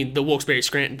 I mean the Wilkes-Barre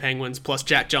Scranton Penguins plus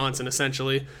Jack Johnson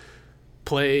essentially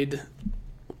played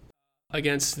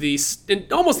against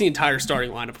almost the entire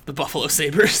starting lineup of the Buffalo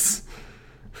Sabres.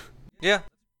 Yeah.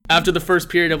 After the first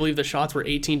period, I believe the shots were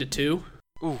 18-2.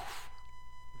 Oof.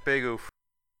 Big oof.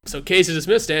 So Case is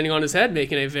dismissed, standing on his head,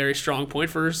 making a very strong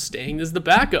point for staying as the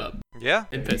backup. Yeah.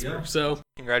 In Pittsburgh. So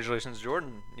congratulations,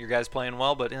 Jordan. Your guys playing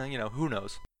well, but who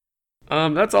knows?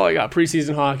 That's all I got.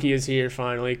 Preseason hockey is here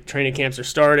finally. Training camps are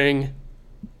starting,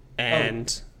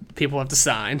 and people have to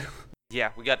sign.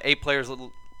 Yeah, we got 8 players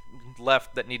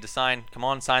left that need to sign. Come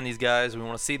on, sign these guys. We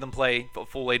want to see them play a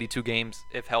full 82 games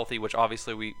if healthy, which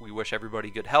obviously we wish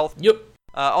everybody good health. Yep.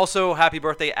 Also, happy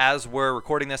birthday as we're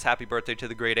recording this. Happy birthday to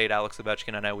the grade 8 Alex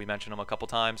Ovechkin. I know we mentioned him a couple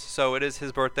times. So it is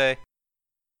his birthday.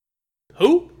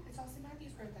 Who? It's Austin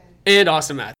Matthews' birthday. And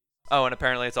Austin Matthews. Oh, and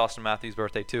apparently it's Austin Matthews'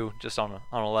 birthday too, just on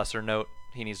a lesser note.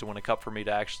 He needs to win a cup for me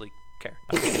to actually care.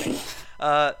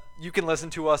 You can listen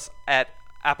to us at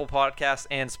Apple Podcasts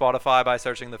and Spotify by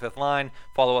searching The Fifth Line.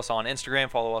 Follow us on Instagram.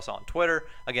 Follow us on Twitter.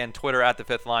 Again, Twitter at The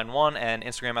Fifth Line 1 and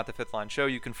Instagram at The Fifth Line Show.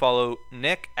 You can follow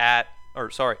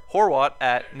Horwat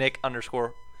at Nick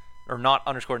underscore, or not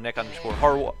underscore Nick underscore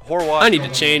Horwat. I need to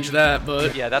change that,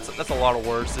 but yeah, that's a lot of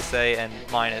words to say, and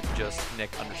mine at just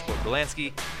Nick underscore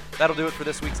Berlansky. That'll do it for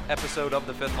this week's episode of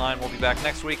The Fifth Line. We'll be back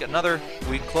next week, another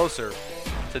week closer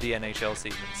to the NHL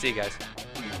season. See you guys.